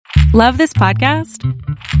Love this podcast?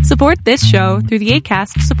 Support this show through the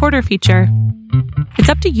Acast supporter feature. It's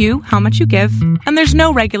up to you how much you give, and there's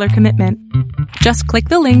no regular commitment. Just click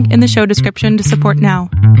the link in the show description to support now.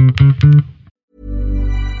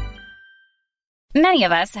 Many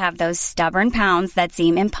of us have those stubborn pounds that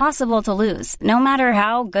seem impossible to lose, no matter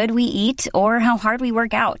how good we eat or how hard we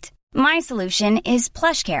work out. My solution is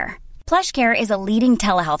PlushCare. PlushCare is a leading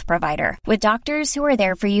telehealth provider with doctors who are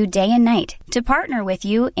there for you day and night to partner with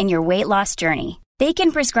you in your weight loss journey. They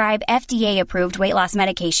can prescribe FDA-approved weight loss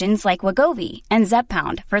medications like Wegovy and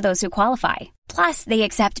Zepbound for those who qualify. Plus, they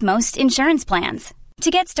accept most insurance plans.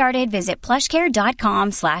 To get started, visit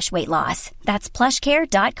plushcare.com/weightloss. That's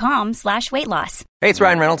plushcare.com/weightloss. Hey, it's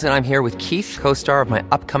Ryan Reynolds, and I'm here with Keith, co-star of my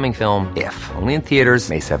upcoming film, If, only in theaters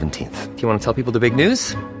May 17th. Do you want to tell people the big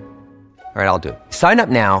news? All right, I'll do it. Sign up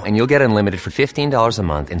now and you'll get unlimited for $15 a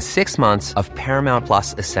month and 6 months of Paramount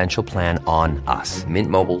Plus Essential Plan on us.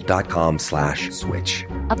 MintMobile.com/switch.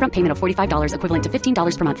 Upfront payment of $45 equivalent to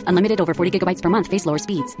 $15 per month. Unlimited over 40 gigabytes per month. Face lower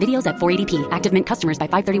speeds. Videos at 480p. Active Mint customers by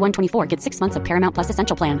 531.24 get 6 months of Paramount Plus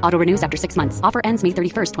Essential Plan. Auto renews after 6 months. Offer ends May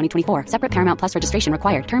 31st, 2024. Separate Paramount Plus registration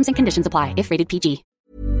required. Terms and conditions apply if rated PG.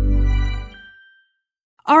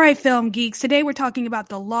 All right, film geeks. Today we're talking about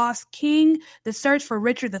The Lost King, the search for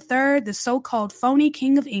Richard III, the so-called phony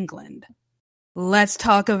King of England. Let's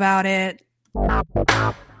talk about it.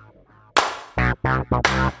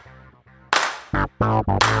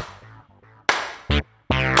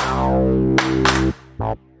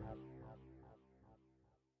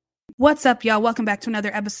 What's up, y'all? Welcome back to another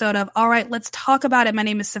episode of All Right, Let's Talk About It. My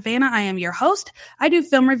name is Savannah. I am your host. I do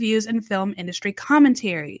film reviews and film industry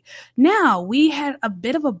commentary. Now, we had a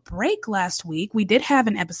bit of a break last week. We did have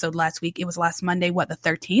an episode last week. It was last Monday, the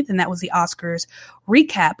 13th, and that was the Oscars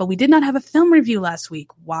recap. But we did not have a film review last week.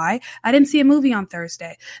 Why? I didn't see a movie on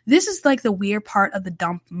Thursday. This is like the weird part of the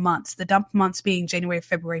dump months. The dump months being January,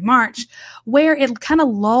 February, March, where it kind of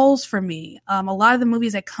lulls for me. A lot of the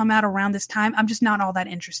movies that come out around this time, I'm just not all that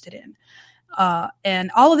interested in.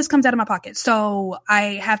 And all of this comes out of my pocket. So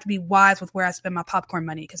I have to be wise with where I spend my popcorn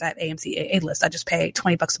money because I have AMC A-list. I just pay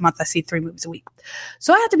 $20 a month. I see 3 movies a week.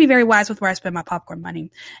 So I have to be very wise with where I spend my popcorn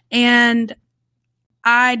money. And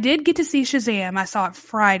I did get to see Shazam. I saw it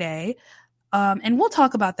Friday. And we'll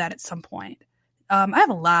talk about that at some point. I have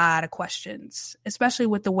a lot of questions, especially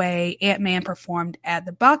with the way Ant-Man performed at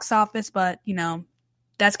the box office, but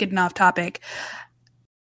that's getting off topic.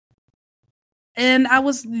 And I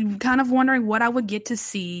was kind of wondering what I would get to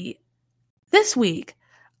see this week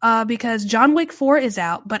because John Wick 4 is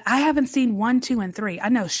out, but I haven't seen 1, 2, and 3. I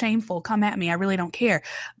know, shameful, come at me. I really don't care.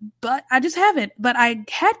 But I just haven't. But I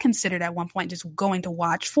had considered at one point just going to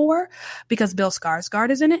watch 4 because Bill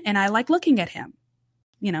Skarsgård is in it, and I like looking at him.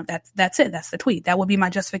 That's it. That's the tweet. That would be my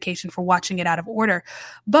justification for watching it out of order.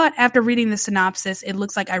 But after reading the synopsis, it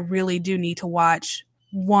looks like I really do need to watch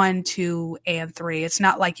 1, 2, and 3. It's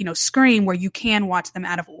not like, Scream where you can watch them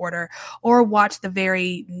out of order or watch the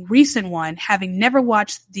very recent one, having never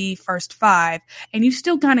watched the first 5, and you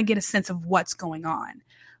still kind of get a sense of what's going on,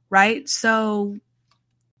 right? So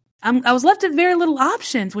I was left with very little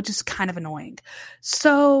options, which is kind of annoying.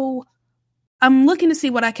 So I'm looking to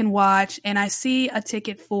see what I can watch, and I see a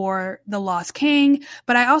ticket for The Lost King,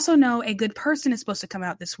 but I also know A Good Person is supposed to come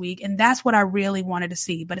out this week, and that's what I really wanted to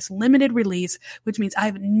see. But it's limited release, which means I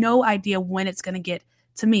have no idea when it's going to get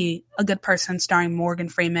to me. A Good Person starring Morgan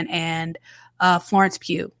Freeman and Florence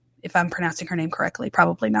Pugh, if I'm pronouncing her name correctly.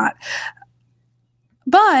 Probably not.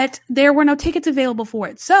 But there were no tickets available for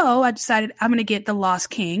it. So I decided I'm going to get The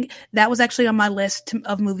Lost King. That was actually on my list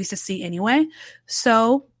of movies to see anyway.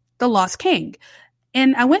 So The Lost King.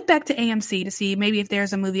 And I went back to AMC to see maybe if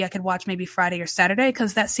there's a movie I could watch maybe Friday or Saturday,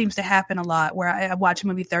 because that seems to happen a lot where I watch a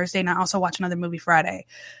movie Thursday and I also watch another movie Friday.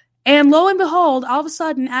 And lo and behold, all of a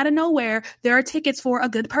sudden, out of nowhere, there are tickets for A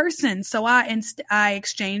Good Person. So I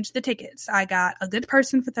exchanged the tickets. I got A Good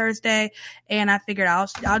Person for Thursday, and I figured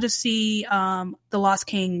I'll just see The Lost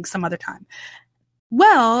King some other time.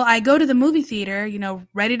 Well, I go to the movie theater,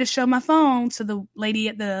 ready to show my phone so the lady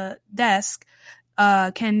at the desk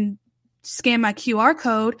can scan my QR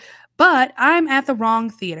code, but I'm at the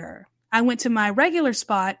wrong theater. I went to my regular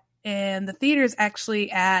spot, and the theater is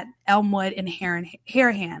actually at Elmwood and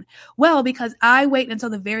Harahan. Well, because I wait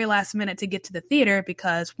until the very last minute to get to the theater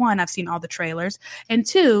because, 1, I've seen all the trailers, and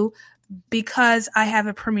 2, because I have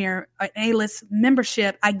an A-list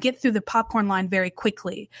membership, I get through the popcorn line very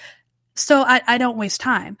quickly. So I don't waste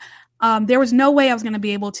time. There was no way I was going to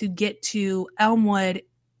be able to get to Elmwood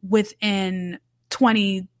within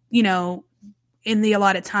 20, in the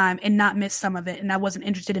allotted time and not miss some of it. And I wasn't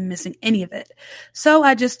interested in missing any of it. So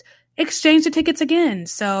I just exchange the tickets again.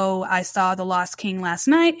 So I saw The Lost King last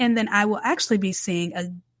night, and then I will actually be seeing A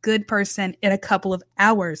Good Person in a couple of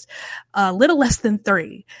hours, a little less than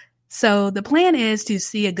 3. So the plan is to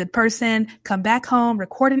see A Good Person, come back home,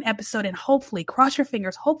 record an episode, and hopefully, cross your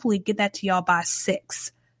fingers, hopefully get that to y'all by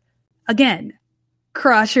 6. Again,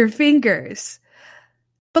 cross your fingers.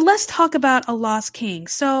 But let's talk about A Lost King.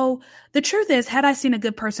 So the truth is, had I seen A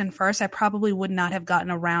Good Person first, I probably would not have gotten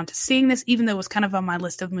around to seeing this, even though it was kind of on my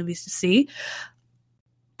list of movies to see.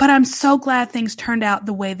 But I'm so glad things turned out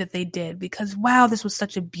the way that they did, because wow, this was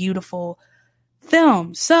such a beautiful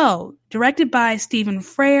film. So, directed by Stephen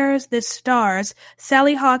Frears, this stars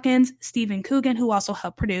Sally Hawkins, Stephen Coogan, who also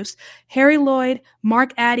helped produce, Harry Lloyd,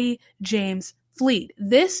 Mark Addy, James Fleet.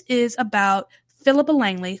 This is about Philippa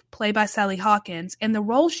Langley, played by Sally Hawkins, and the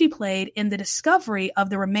role she played in the discovery of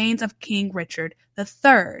the remains of King Richard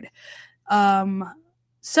III.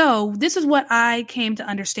 So this is what I came to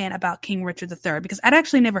understand about King Richard III, because I'd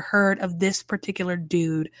actually never heard of this particular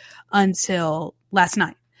dude until last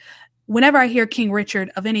night. Whenever I hear King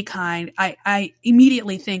Richard of any kind, I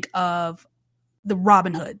immediately think of the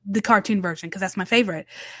Robin Hood, the cartoon version, because that's my favorite,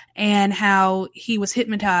 and how he was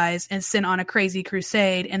hypnotized and sent on a crazy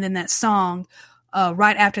crusade, and then that song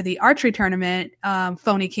right after the archery tournament,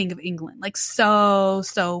 Phony King of England. Like, so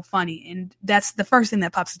funny. And that's the first thing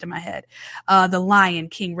that pops into my head. The lion,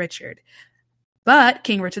 King Richard. But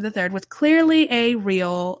King Richard III was clearly a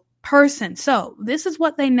real person. So this is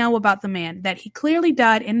what they know about the man, that he clearly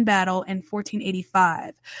died in battle in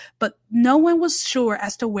 1485, but no one was sure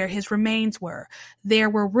as to where his remains were. There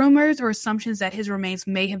were rumors or assumptions that his remains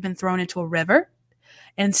may have been thrown into a river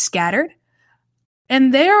and scattered.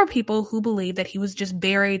 And there are people who believe that he was just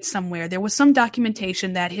buried somewhere. There was some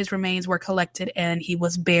documentation that his remains were collected and he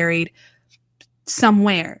was buried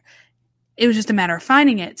somewhere. It was just a matter of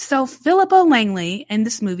finding it. So Philippa Langley in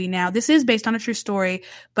this movie, now this is based on a true story,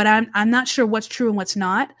 but I'm not sure what's true and what's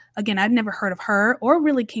not. Again, I'd never heard of her or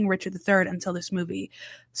really King Richard III until this movie.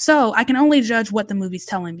 So I can only judge what the movie's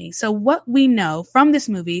telling me. So what we know from this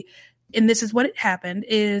movie, and this is what it happened,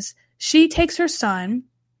 is she takes her son.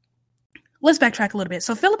 Let's backtrack a little bit.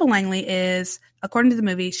 So Philippa Langley is, according to the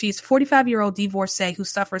movie, she's a 45-year-old divorcee who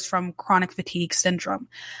suffers from chronic fatigue syndrome.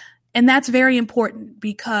 And that's very important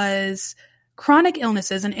because chronic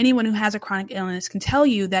illnesses, and anyone who has a chronic illness can tell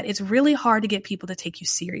you that it's really hard to get people to take you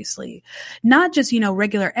seriously. Not just,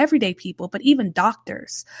 regular everyday people, but even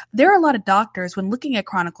doctors. There are a lot of doctors, when looking at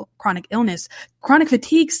chronic illness, chronic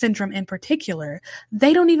fatigue syndrome in particular,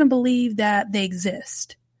 they don't even believe that they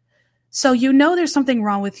exist. So there's something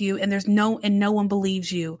wrong with you, and no one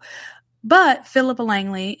believes you. But Philippa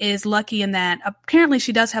Langley is lucky in that apparently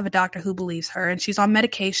she does have a doctor who believes her, and she's on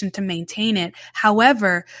medication to maintain it.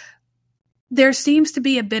 However, there seems to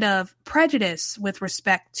be a bit of prejudice with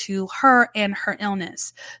respect to her and her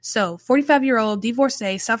illness. So 45-year-old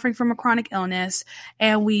divorcee suffering from a chronic illness,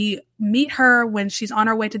 and we meet her when she's on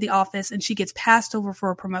her way to the office and she gets passed over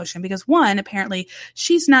for a promotion because, one, apparently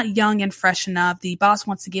she's not young and fresh enough. The boss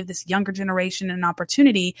wants to give this younger generation an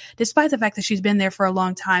opportunity, despite the fact that she's been there for a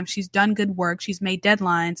long time. She's done good work. She's made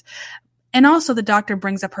deadlines. And also the doctor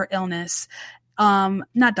brings up her illness.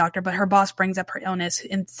 Not doctor, but her boss brings up her illness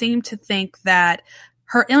and seemed to think that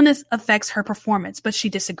her illness affects her performance, but she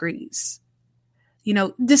disagrees,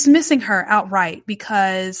 dismissing her outright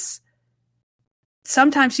because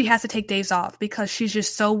sometimes she has to take days off because she's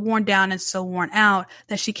just so worn down and so worn out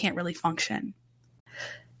that she can't really function.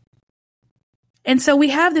 And so we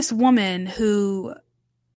have this woman who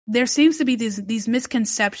there seems to be these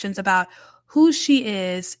misconceptions about who she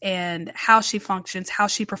is and how she functions, how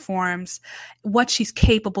she performs, what she's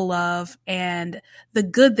capable of, and the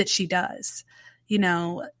good that she does.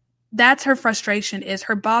 That's her frustration, is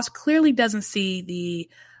her boss clearly doesn't see the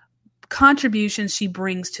contributions she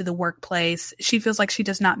brings to the workplace. She feels like she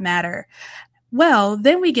does not matter. Well,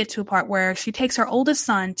 then we get to a part where she takes her oldest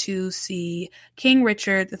son to see King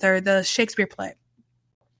Richard III, the Shakespeare play.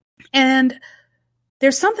 And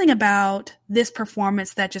there's something about this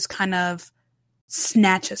performance that just kind of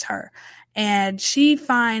snatches her, and she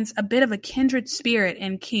finds a bit of a kindred spirit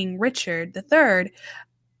in King Richard III.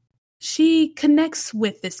 She connects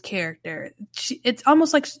with this character. It's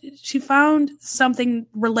almost like she found something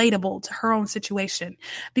relatable to her own situation,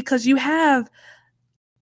 because you have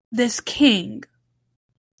this king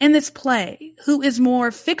in this play who is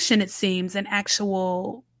more fiction, it seems, than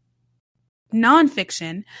actual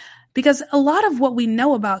nonfiction, because a lot of what we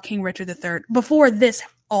know about King Richard III before this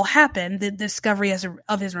all happened, the discovery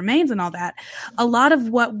of his remains and all that, a lot of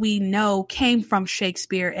what we know came from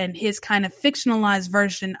Shakespeare and his kind of fictionalized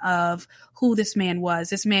version of who this man was.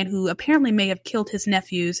 This man who apparently may have killed his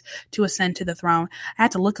nephews to ascend to the throne. I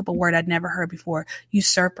had to look up a word I'd never heard before,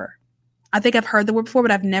 usurper. I think I've heard the word before,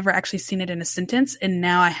 but I've never actually seen it in a sentence. And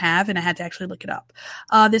now I have, and I had to actually look it up.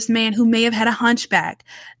 This man who may have had a hunchback,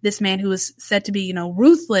 this man who was said to be,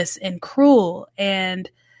 ruthless and cruel. And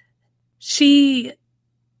she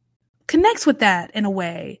connects with that in a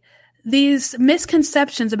way. These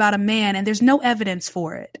misconceptions about a man, and there's no evidence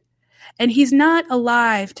for it. And he's not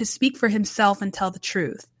alive to speak for himself and tell the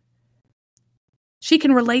truth. She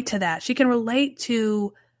can relate to that. She can relate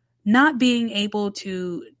to not being able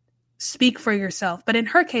to speak for yourself. But in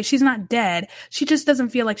her case, she's not dead. She just doesn't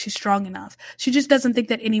feel like she's strong enough. She just doesn't think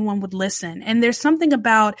that anyone would listen. And there's something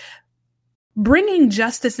about bringing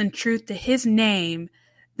justice and truth to his name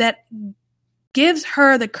that gives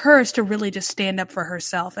her the courage to really just stand up for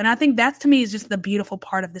herself. And I think that, to me, is just the beautiful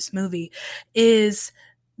part of this movie, is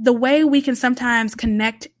the way we can sometimes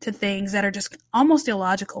connect to things that are just almost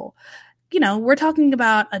illogical. We're talking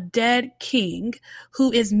about a dead king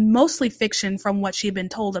who is mostly fiction from what she'd been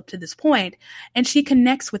told up to this point, and she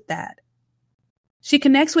connects with that. She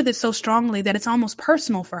connects with it so strongly that it's almost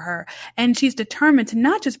personal for her, and she's determined to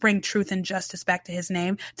not just bring truth and justice back to his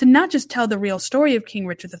name, to not just tell the real story of King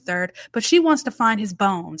Richard III, but she wants to find his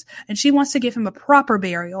bones, and she wants to give him a proper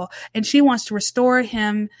burial, and she wants to restore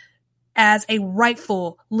him as a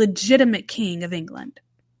rightful, legitimate king of England.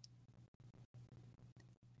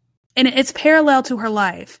 And it's parallel to her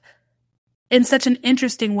life in such an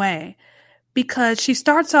interesting way, because she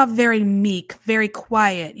starts off very meek, very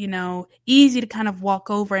quiet, easy to kind of walk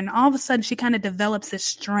over. And all of a sudden she kind of develops this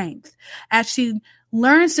strength. As she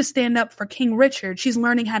learns to stand up for King Richard, she's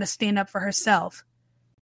learning how to stand up for herself.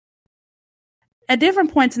 At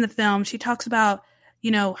different points in the film, she talks about,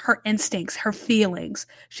 her instincts, her feelings.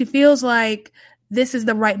 She feels like this is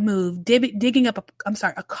the right move, digging up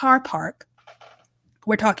a car park.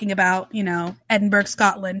 We're talking about, Edinburgh,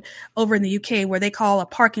 Scotland, over in the UK, where they call a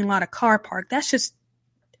parking lot a car park. That's just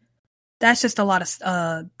a lot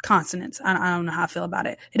of consonants. I don't know how I feel about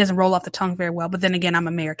it. It doesn't roll off the tongue very well. But then again, I'm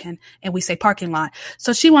American and we say parking lot.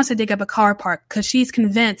 So she wants to dig up a car park because she's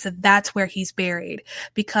convinced that that's where he's buried,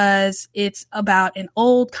 because it's about an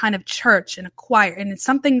old kind of church and a choir. And it's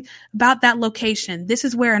something about that location. This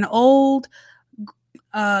is where an old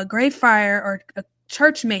grave friar or a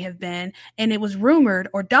church may have been, and it was rumored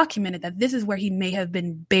or documented that this is where he may have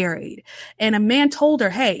been buried. And a man told her,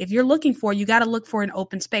 hey, if you're looking for, you got to look for an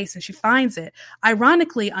open space. And she finds it,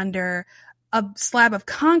 ironically, under a slab of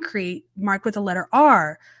concrete marked with the letter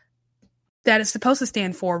R that is supposed to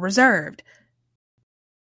stand for reserved.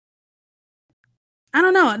 I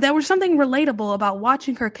don't know. There was something relatable about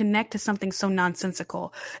watching her connect to something so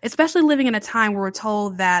nonsensical, especially living in a time where we're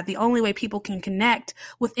told that the only way people can connect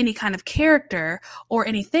with any kind of character or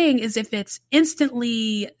anything is if it's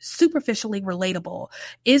instantly, superficially relatable.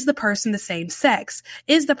 Is the person the same sex?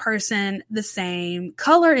 Is the person the same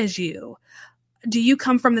color as you? Do you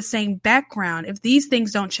come from the same background? If these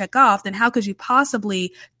things don't check off, then how could you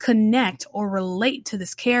possibly connect or relate to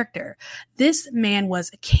this character? This man was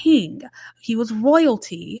a king. He was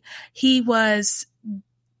royalty. He was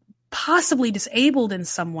possibly disabled in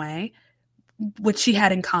some way, which she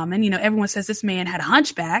had in common. Everyone says this man had a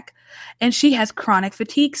hunchback, and she has chronic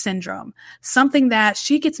fatigue syndrome, something that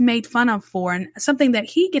she gets made fun of for, and something that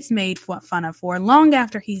he gets made fun of for long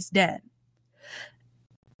after he's dead.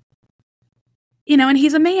 And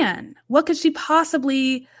he's a man. What could she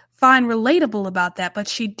possibly find relatable about that? But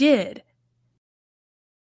she did.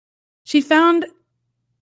 She found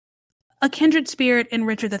a kindred spirit in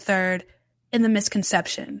Richard III in the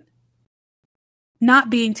misconception. Not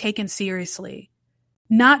being taken seriously.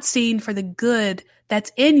 Not seen for the good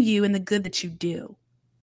that's in you and the good that you do.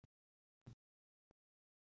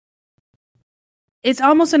 It's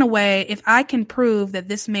almost in a way, if I can prove that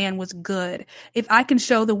this man was good, if I can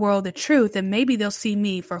show the world the truth, then maybe they'll see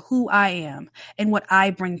me for who I am and what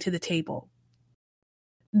I bring to the table.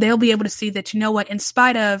 They'll be able to see that, in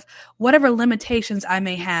spite of whatever limitations I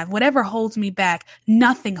may have, whatever holds me back,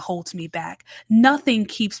 nothing holds me back. Nothing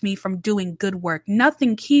keeps me from doing good work.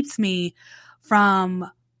 Nothing keeps me from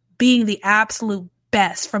being the absolute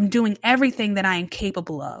best, from doing everything that I am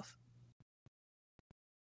capable of.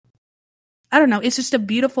 I don't know. It's just a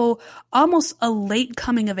beautiful, almost a late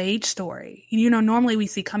coming of age story. You know, normally we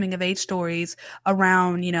see coming of age stories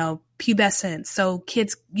around, you know, pubescence. So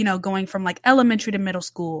kids, you know, going from like elementary to middle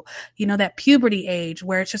school, you know, that puberty age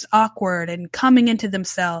where it's just awkward and coming into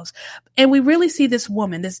themselves. And we really see this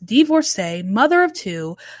woman, this divorcee, mother of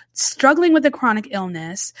two, struggling with a chronic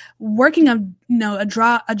illness, working a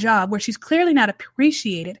job where she's clearly not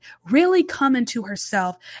appreciated, really come into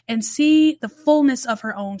herself and see the fullness of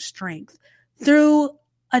her own strength through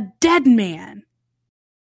a dead man,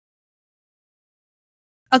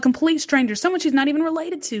 a complete stranger, someone she's not even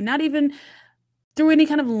related to, not even through any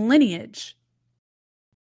kind of lineage.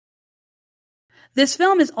 This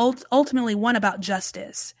film is ultimately one about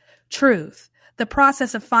justice, truth, the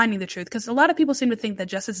process of finding the truth, because a lot of people seem to think that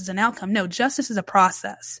justice is an outcome. No, justice is a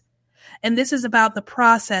process. And this is about the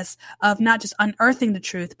process of not just unearthing the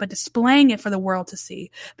truth, but displaying it for the world to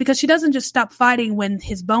see. Because she doesn't just stop fighting when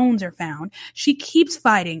his bones are found. She keeps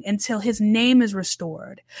fighting until his name is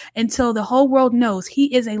restored, until the whole world knows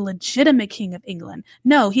he is a legitimate king of England.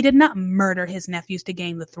 No, he did not murder his nephews to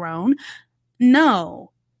gain the throne.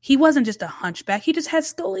 No, he wasn't just a hunchback. He just had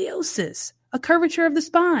scoliosis, a curvature of the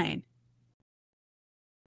spine.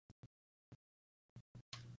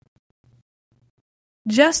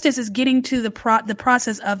 Justice is getting to the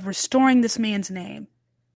process of restoring this man's name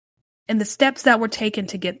and the steps that were taken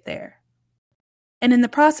to get there. And in the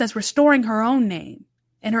process, restoring her own name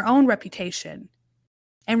and her own reputation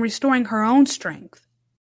and restoring her own strength.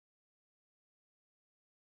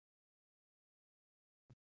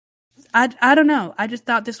 I don't know. I just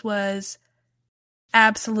thought this was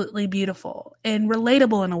absolutely beautiful and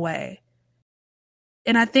relatable in a way.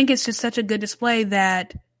 And I think it's just such a good display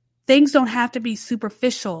that things don't have to be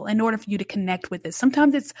superficial in order for you to connect with it.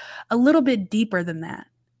 Sometimes it's a little bit deeper than that.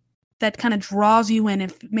 That kind of draws you in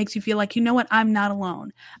and makes you feel like, you know what, I'm not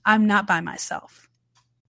alone. I'm not by myself.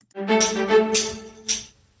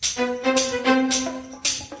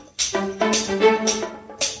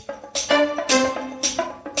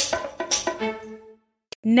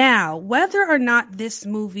 Now, whether or not this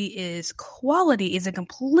movie is quality is a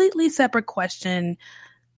completely separate question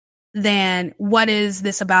than what is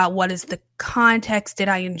this about? What is the context? Did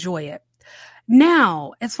I enjoy it?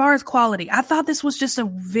 Now, as far as quality, I thought this was just a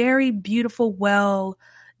very beautiful, well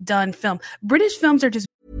done film. British films are just...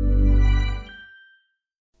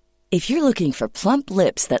 If you're looking for plump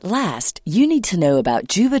lips that last, you need to know about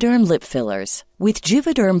Juvederm lip fillers. With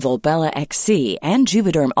Juvederm Volbella XC and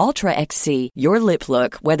Juvederm Ultra XC, your lip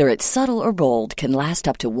look, whether it's subtle or bold, can last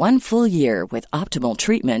up to 1 full year with optimal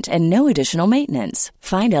treatment and no additional maintenance.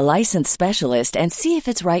 Find a licensed specialist and see if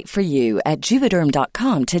it's right for you at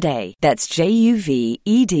Juvederm.com today. That's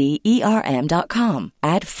JUVEDERM.com.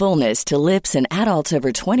 Add fullness to lips in adults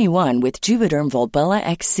over 21 with Juvederm Volbella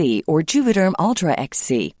XC or Juvederm Ultra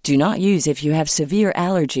XC. Do not use if you have severe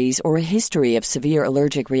allergies or a history of severe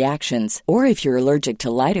allergic reactions, or if you're allergic to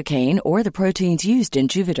lidocaine or the proteins used in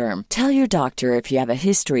Juvederm. Tell your doctor if you have a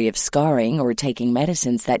history of scarring or taking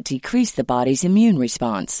medicines that decrease the body's immune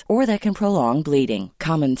response or that can prolong bleeding.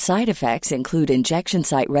 Common side effects include injection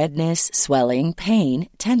site redness, swelling, pain,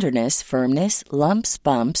 tenderness, firmness, lumps,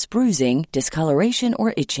 bumps, bruising, discoloration,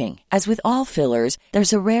 or itching. As with all fillers,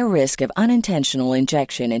 there's a rare risk of unintentional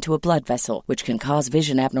injection into a blood vessel, which can cause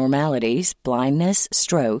vision abnormalities, blindness,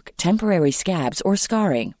 stroke, temporary scabs, or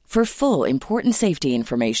scarring. For full, important safety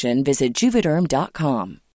information, visit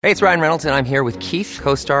Juvederm.com. Hey, it's Ryan Reynolds, and I'm here with Keith,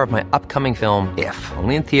 co-star of my upcoming film, If,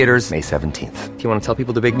 only in theaters May 17th. Do you want to tell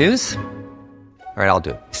people the big news? All right, I'll do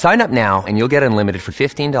it. Sign up now and you'll get unlimited for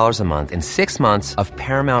 $15 a month and 6 months of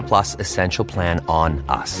Paramount Plus Essential Plan on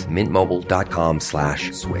us.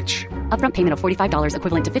 MintMobile.com/switch. Upfront payment of $45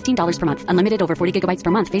 equivalent to $15 per month. Unlimited over 40 gigabytes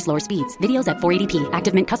per month. Face lower speeds. Videos at 480p.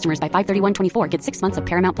 Active Mint customers by 531.24 get 6 months of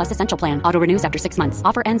Paramount Plus Essential Plan. Auto renews after 6 months.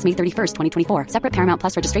 Offer ends May 31st, 2024. Separate Paramount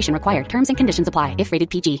Plus registration required. Terms and conditions apply if rated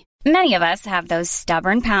PG. Many of us have those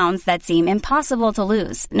stubborn pounds that seem impossible to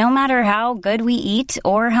lose, no matter how good we eat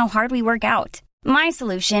or how hard we work out. My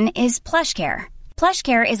solution is PlushCare.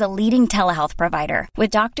 PlushCare is a leading telehealth provider with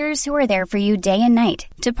doctors who are there for you day and night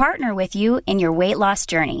to partner with you in your weight loss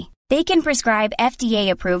journey. They can prescribe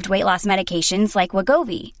FDA-approved weight loss medications like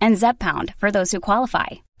Wegovy and Zepbound for those who qualify.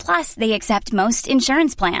 Plus, they accept most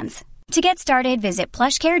insurance plans. To get started, visit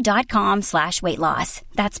plushcare.com/weightloss.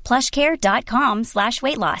 That's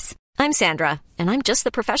plushcare.com/weightloss. I'm Sandra, and I'm just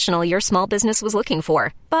the professional your small business was looking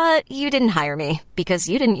for. But you didn't hire me because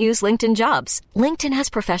you didn't use LinkedIn Jobs. LinkedIn has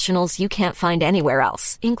professionals you can't find anywhere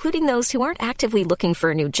else, including those who aren't actively looking for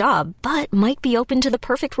a new job, but might be open to the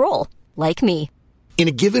perfect role, like me. In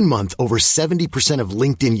a given month, over 70% of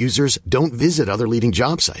LinkedIn users don't visit other leading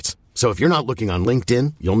job sites. So if you're not looking on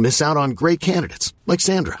LinkedIn, you'll miss out on great candidates like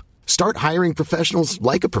Sandra. Start hiring professionals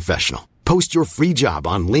like a professional. Post your free job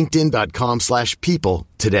on linkedin.com/people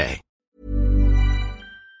today.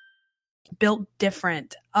 Built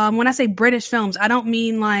different. When I say British films, I don't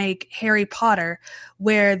mean like Harry Potter,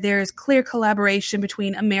 where there's clear collaboration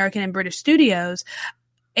between American and British studios.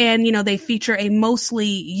 And, you know, they feature a mostly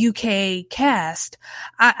UK cast.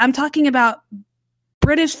 I'm talking about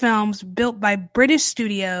British films built by British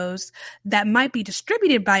studios that might be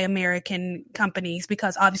distributed by American companies,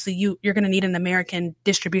 because obviously you're going to need an American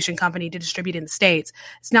distribution company to distribute in the States.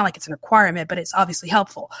 It's not like it's a requirement, but it's obviously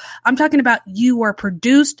helpful. I'm talking about you were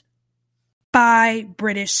produced by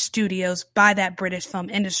British studios, by that British film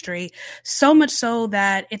industry, so much so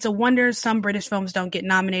that it's a wonder some British films don't get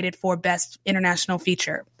nominated for Best International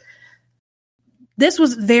Feature. This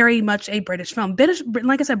was very much a British film.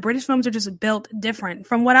 Like I said, British films are just built different.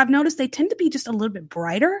 From what I've noticed, they tend to be just a little bit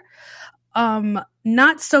brighter,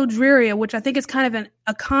 not so dreary, which I think is kind of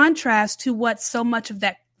a contrast to what so much of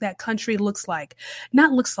that country looks like.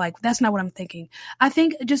 Not looks like, that's not what I'm thinking. I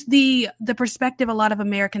think just the perspective a lot of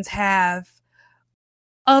Americans have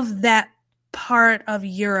of that part of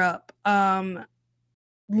Europe,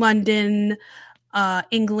 London,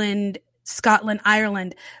 England, Scotland,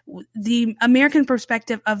 Ireland, the American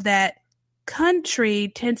perspective of that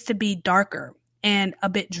country tends to be darker and a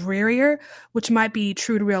bit drearier, which might be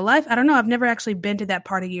true to real life. I don't know. I've never actually been to that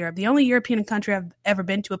part of Europe. The only European country I've ever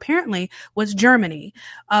been to, apparently, was Germany,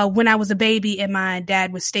 when I was a baby and my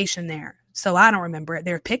dad was stationed there. So I don't remember it.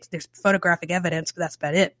 There's photographic evidence, but that's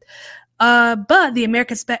about it. But the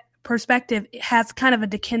American perspective has kind of a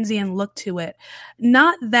Dickensian look to it.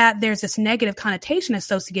 Not that there's this negative connotation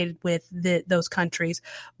associated with those countries,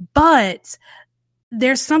 but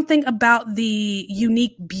there's something about the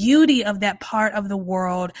unique beauty of that part of the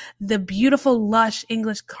world, the beautiful, lush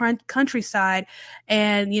English countryside,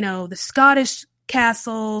 and, you know, the Scottish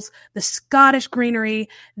castles, the Scottish greenery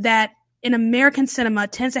that in American cinema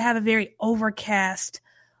tends to have a very overcast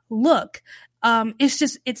look.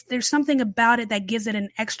 There's something about it that gives it an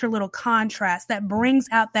extra little contrast, that brings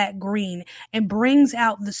out that green and brings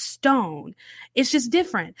out the stone. It's just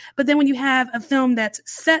different. But then when you have a film that's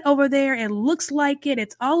set over there, it looks like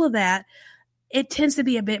it's all of that, it tends to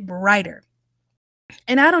be a bit brighter.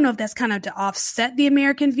 And I don't know if that's kind of to offset the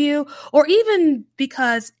American view, or even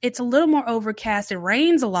because it's a little more overcast. It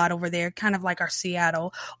rains a lot over there, kind of like our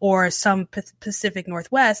Seattle or some Pacific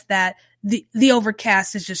Northwest, that the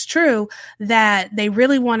overcast is just true, that they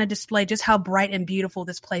really want to display just how bright and beautiful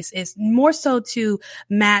this place is, more so to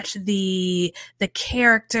match the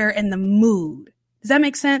character and the mood. Does that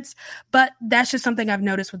make sense? But that's just something I've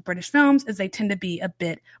noticed with British films, is they tend to be a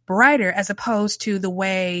bit brighter as opposed to the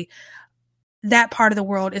way that part of the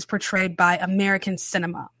world is portrayed by American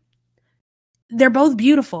cinema. They're both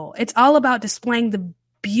beautiful. It's all about displaying the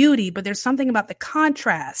beauty, but there's something about the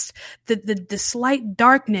contrast, the slight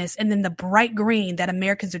darkness, and then the bright green that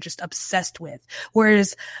Americans are just obsessed with.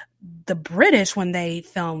 Whereas the British, when they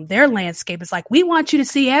film their landscape, is like, we want you to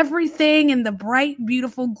see everything in the bright,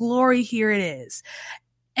 beautiful glory. Here it is.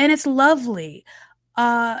 And it's lovely.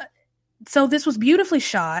 So this was beautifully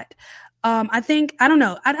shot. I don't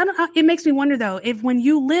know. It makes me wonder though, if when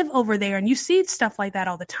you live over there and you see stuff like that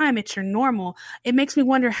all the time, it's your normal. It makes me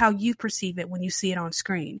wonder how you perceive it when you see it on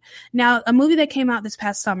screen. Now, a movie that came out this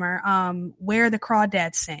past summer, Where the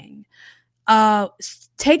Crawdads Sing,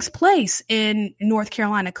 takes place in North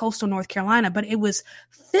Carolina, coastal North Carolina, but it was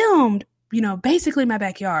filmed, basically my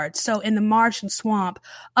backyard. So in the marsh and swamp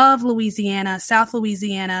of Louisiana, South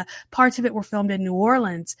Louisiana, parts of it were filmed in New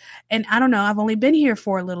Orleans. And I don't know, I've only been here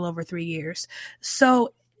for a little over 3 years.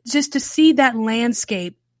 So just to see that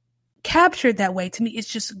landscape captured that way, to me, it's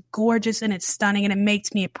just gorgeous and it's stunning, and it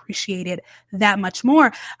makes me appreciate it that much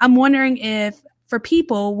more. I'm wondering if for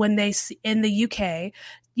people, when they see in the UK,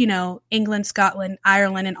 England, Scotland,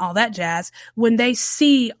 Ireland, and all that jazz, when they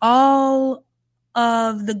see all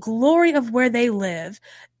of the glory of where they live,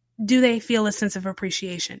 do they feel a sense of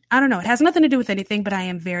appreciation? I don't know. It has nothing to do with anything, but I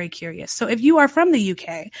am very curious. So if you are from the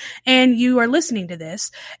UK and you are listening to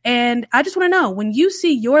this, and I just want to know, when you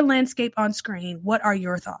see your landscape on screen, what are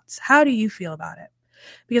your thoughts? How do you feel about it?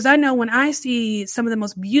 Because I know when I see some of the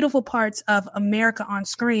most beautiful parts of America on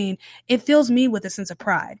screen, it fills me with a sense of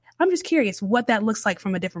pride. I'm just curious what that looks like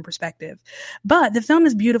from a different perspective. But the film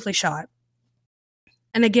is beautifully shot.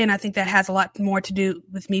 And again, I think that has a lot more to do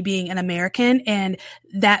with me being an American and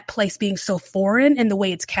that place being so foreign, and the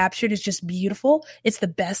way it's captured is just beautiful. It's the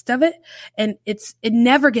best of it. And it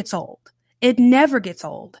never gets old. It never gets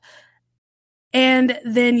old. And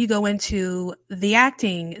then you go into the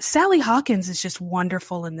acting. Sally Hawkins is just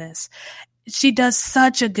wonderful in this. She does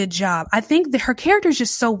such a good job. I think that her character is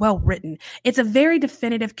just so well written. It's a very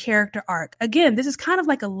definitive character arc. Again, this is kind of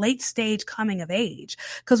like a late stage coming of age,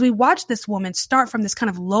 because we watch this woman start from this kind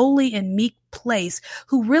of lowly and meek place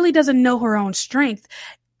who really doesn't know her own strength,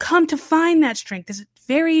 come to find that strength. This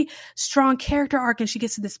very strong character arc, and she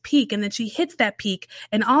gets to this peak, and then she hits that peak,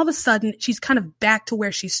 and all of a sudden she's kind of back to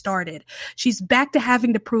where she started. She's back to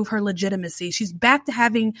having to prove her legitimacy. She's back to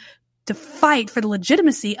having to fight for the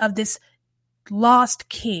legitimacy of this lost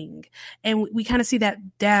king. And we kind of see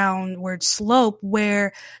that downward slope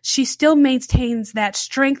where she still maintains that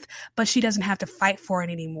strength, but she doesn't have to fight for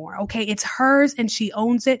it anymore. Okay. It's hers and she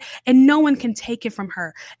owns it, and no one can take it from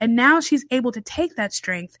her. And now she's able to take that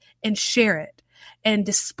strength and share it and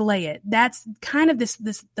display it. That's kind of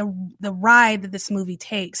the ride that this movie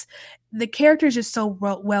takes. The character is just so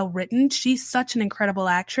well written. She's such an incredible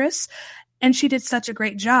actress. And she did such a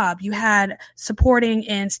great job. You had supporting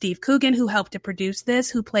in Steve Coogan, who helped to produce this,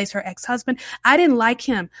 who plays her ex-husband. I didn't like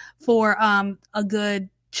him for a good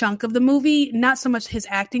chunk of the movie. Not so much his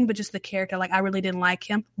acting, but just the character. Like, I really didn't like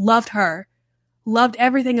him. Loved her. Loved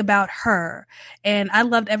everything about her. And I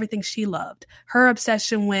loved everything she loved. Her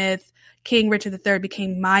obsession with King Richard III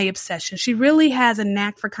became my obsession. She really has a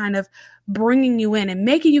knack for kind of bringing you in and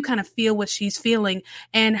making you kind of feel what she's feeling,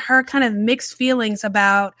 and her kind of mixed feelings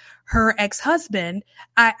about her ex-husband.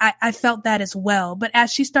 I felt that as well. But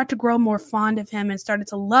as she started to grow more fond of him and started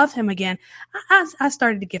to love him again, I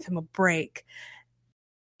started to give him a break.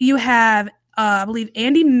 You have, I believe,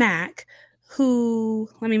 Andy Mack, who,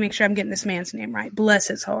 let me make sure I'm getting this man's name right. Bless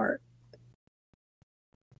his heart.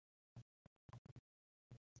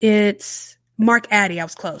 It's Mark Addy. I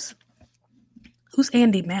was close. Who's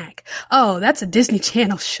Andy Mack? Oh, that's a Disney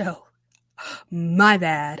Channel show. My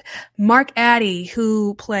bad. Mark Addy,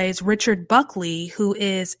 who plays Richard Buckley, who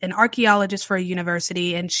is an archaeologist for a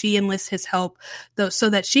university, and she enlists his help so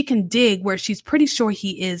that she can dig where she's pretty sure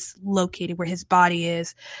he is located, where his body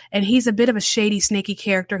is. And he's a bit of a shady, snaky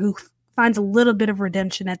character who finds a little bit of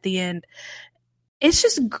redemption at the end. It's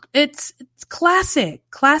just, it's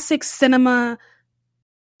classic cinema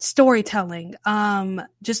storytelling.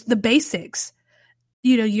 Just the basics.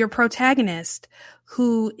 You know, your protagonist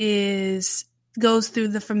who goes through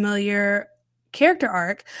the familiar character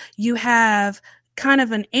arc. You have kind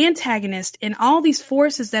of an antagonist in all these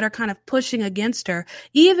forces that are kind of pushing against her,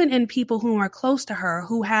 even in people who are close to her,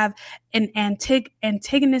 who have an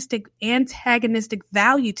antagonistic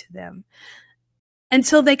value to them,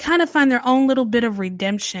 until they kind of find their own little bit of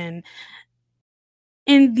redemption.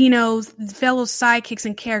 And, you know, fellow sidekicks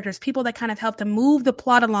and characters, people that kind of help to move the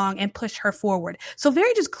plot along and push her forward. So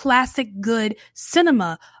very just classic, good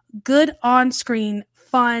cinema, good on-screen,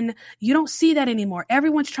 fun. You don't see that anymore.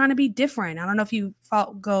 Everyone's trying to be different. I don't know if you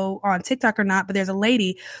go on TikTok or not, but there's a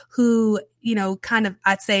lady who, you know, kind of,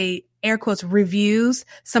 I'd say, air quotes, reviews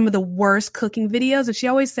some of the worst cooking videos. And she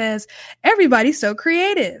always says, everybody's so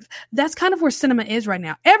creative. That's kind of where cinema is right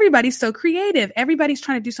now. Everybody's so creative. Everybody's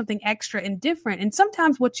trying to do something extra and different. And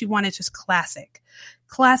sometimes what you want is just classic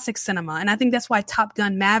cinema. And I think that's why Top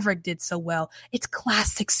Gun Maverick did so well. It's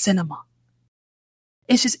classic cinema.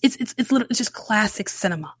 It's just classic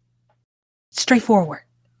cinema. Straightforward.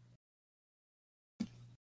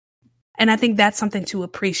 And I think that's something to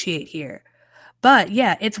appreciate here. But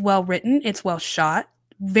yeah, it's well written. It's well shot,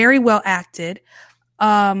 very well acted.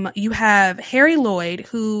 You have Harry Lloyd,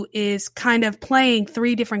 who is kind of playing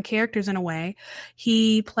three different characters in a way.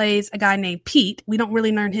 He plays a guy named Pete. We don't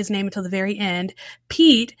really learn his name until the very end.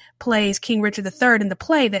 Pete plays King Richard III in the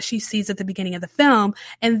play that she sees at the beginning of the film.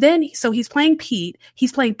 And then, so he's playing Pete.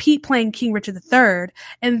 He's playing Pete playing King Richard III.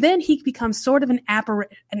 And then he becomes sort of an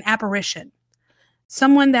apparition.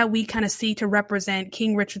 Someone that we kind of see to represent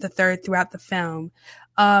King Richard III throughout the film.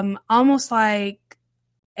 Almost like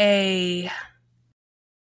a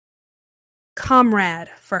comrade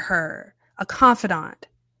for her, a confidant.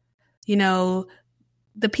 You know,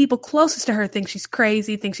 the people closest to her think she's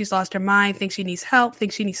crazy, think she's lost her mind, think she needs help,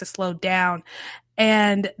 think she needs to slow down.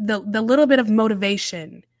 And the little bit of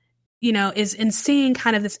motivation, you know, is in seeing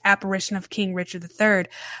kind of this apparition of King Richard III.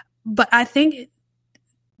 But I think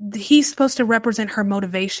he's supposed to represent her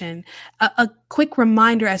motivation, a quick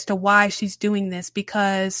reminder as to why she's doing this,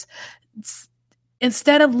 because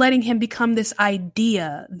instead of letting him become this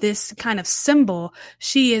idea, this kind of symbol,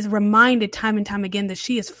 she is reminded time and time again that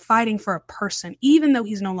she is fighting for a person, even though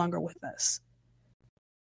he's no longer with us.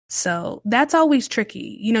 So that's always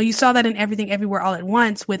tricky. You know, you saw that in Everything Everywhere All at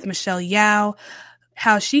Once with Michelle Yeoh.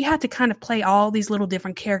 how she had to kind of play all these little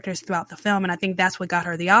different characters throughout the film. And I think that's what got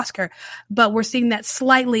her the Oscar. But we're seeing that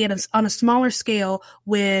slightly on a smaller scale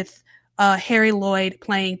with Harry Lloyd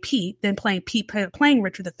playing Pete, then playing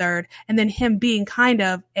Richard III, and then him being kind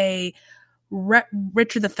of a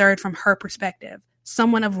Richard III from her perspective,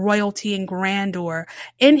 someone of royalty and grandeur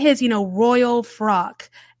in his, royal frock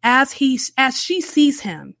as she sees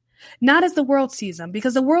him, not as the world sees him,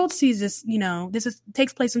 because the world sees this,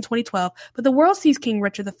 takes place in 2012, but the world sees King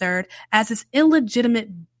Richard III as this illegitimate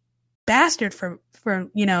bastard for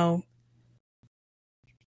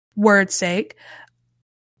word's sake.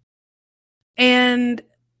 And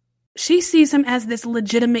she sees him as this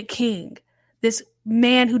legitimate king, this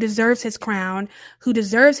man who deserves his crown, who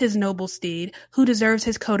deserves his noble steed, who deserves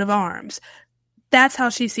his coat of arms. That's how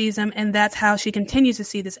she sees him, and that's how she continues to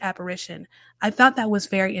see this apparition. I thought that was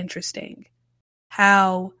very interesting,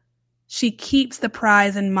 how she keeps the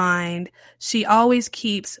prize in mind. She always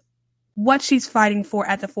keeps what she's fighting for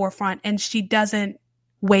at the forefront, and she doesn't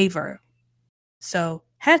waver. So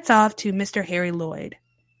hats off to Mr. Harry Lloyd.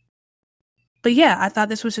 But yeah, I thought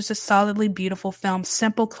this was just a solidly beautiful film,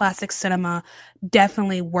 simple classic cinema,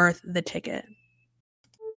 definitely worth the ticket.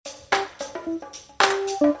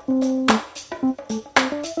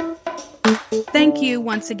 Thank you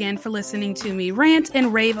once again for listening to me rant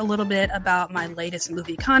and rave a little bit about my latest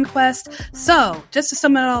movie, Conquest. So, just to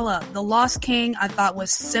sum it all up, The Lost King I thought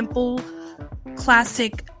was simple,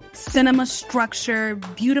 classic cinema structure,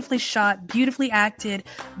 beautifully shot, beautifully acted,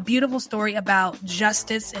 beautiful story about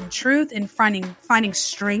justice and truth and finding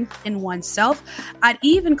strength in oneself. I'd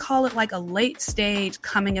even call it like a late stage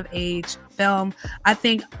coming of age film. I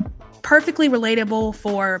think perfectly relatable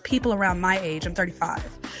for people around my age. I'm 35.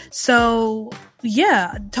 So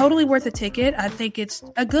yeah, totally worth a ticket. I think it's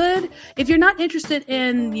a good, if you're not interested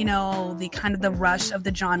in, the kind of the rush of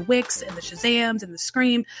the John Wicks and the Shazams and the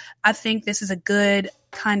Scream, I think this is a good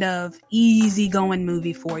kind of easygoing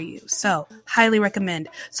movie for you. So highly recommend.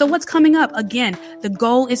 So what's coming up? Again, the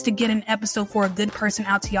goal is to get an episode for a good person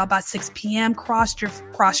out to y'all by 6 p.m. Cross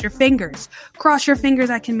your fingers. Cross your fingers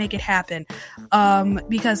I can make it happen.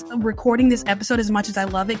 Because recording this episode, as much as I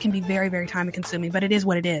love it, can be very, very time consuming, but it is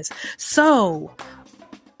what it is. So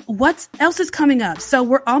what else is coming up? So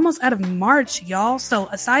we're almost out of March, y'all. So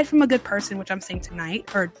aside from A Good Person, which I'm seeing tonight,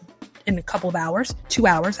 or in a couple of hours, 2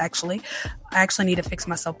 hours actually. I actually need to fix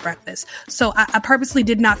myself breakfast. So I purposely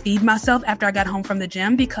did not feed myself after I got home from the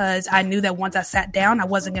gym because I knew that once I sat down, I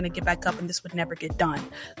wasn't going to get back up and this would never get done.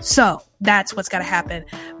 So that's what's got to happen.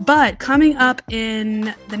 But coming up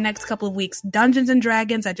in the next couple of weeks, Dungeons and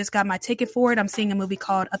Dragons. I just got my ticket for it. I'm seeing a movie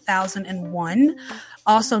called 1001.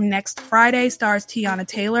 Also next Friday stars Tiana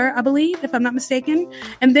Taylor, I believe, if I'm not mistaken.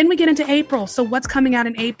 And then we get into April. So what's coming out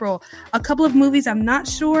in April? A couple of movies I'm not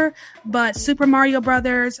sure, but Super Mario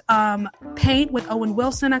Brothers, Paint with Owen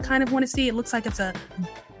Wilson, I kind of want to see. It looks like it's a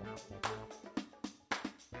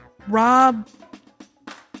Rob,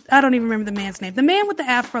 I don't even remember the man's name. The man with the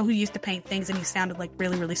afro who used to paint things and he sounded like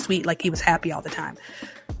really, really sweet, like he was happy all the time.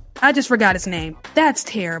 I just forgot his name. That's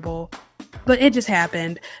terrible. But it just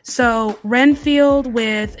happened. So Renfield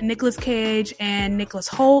with Nicolas Cage and Nicholas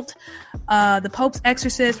Hoult. The Pope's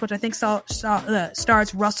Exorcist, which I think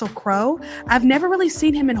stars Russell Crowe. I've never really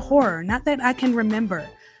seen him in horror. Not that I can remember.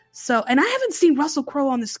 So, and I haven't seen Russell Crowe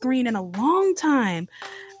on the screen in a long time.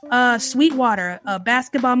 Sweetwater, a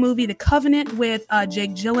basketball movie, The Covenant with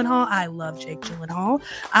Jake Gyllenhaal. I love Jake Gyllenhaal.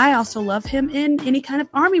 I also love him in any kind of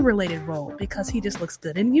army related role because he just looks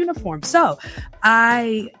good in uniform. So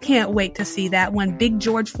I can't wait to see that one. Big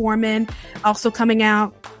George Foreman also coming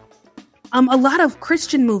out. A lot of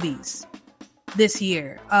Christian movies this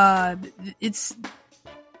year. It's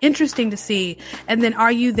interesting to see. And then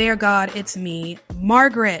Are You There, God? It's Me.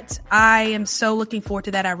 Margaret. I am so looking forward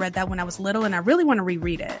to that. I read that when I was little and I really want to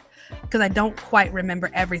reread it because I don't quite remember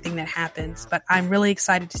everything that happens, but I'm really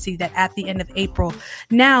excited to see that at the end of April.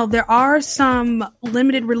 Now, there are some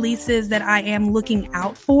limited releases that I am looking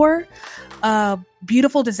out for.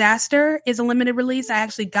 Beautiful Disaster is a limited release. I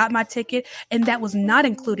actually got my ticket and that was not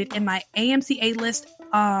included in my AMC A-list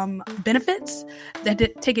benefits.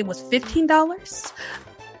 That ticket was $15.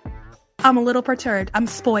 I'm a little perturbed. I'm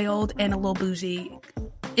spoiled and a little bougie.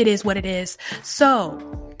 It is what it is. So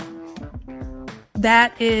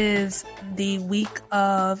that is the week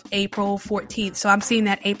of April 14th. So I'm seeing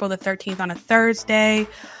that April the 13th on a Thursday.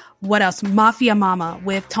 What else? Mafia Mama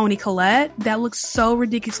with Toni Collette. That looks so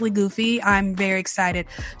ridiculously goofy. I'm very excited.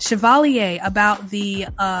 Chevalier, about the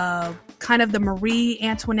kind of the Marie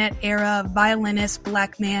Antoinette era violinist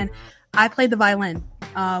black man. I played the violin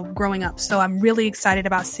growing up, so I'm really excited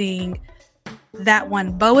about seeing that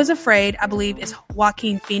one. Beau is Afraid, I believe, is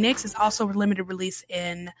Joaquin Phoenix. It's also a limited release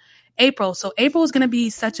in April. So April is going to be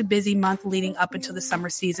such a busy month leading up into the summer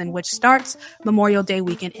season, which starts Memorial Day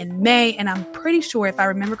weekend in May. And I'm pretty sure, if I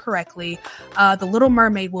remember correctly, The Little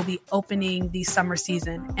Mermaid will be opening the summer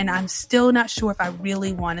season. And I'm still not sure if I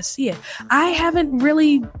really want to see it. I haven't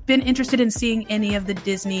really been interested in seeing any of the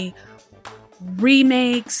Disney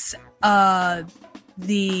remakes,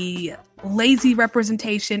 the lazy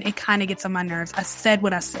representation. It kind of gets on my nerves. I said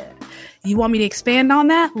what I said. You want me to expand on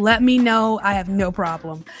that? Let me know. I have no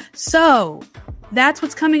problem. So that's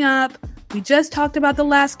what's coming up. We just talked about The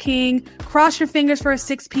Last King. Cross your fingers for a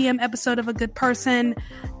 6 p.m. episode of A Good Person.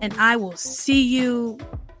 And I will see you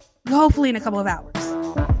hopefully in a couple of hours.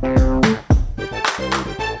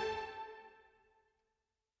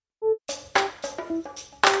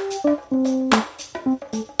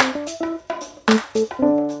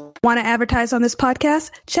 Want to advertise on this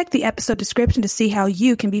podcast? Check the episode description to see how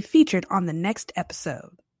you can be featured on the next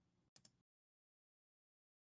episode.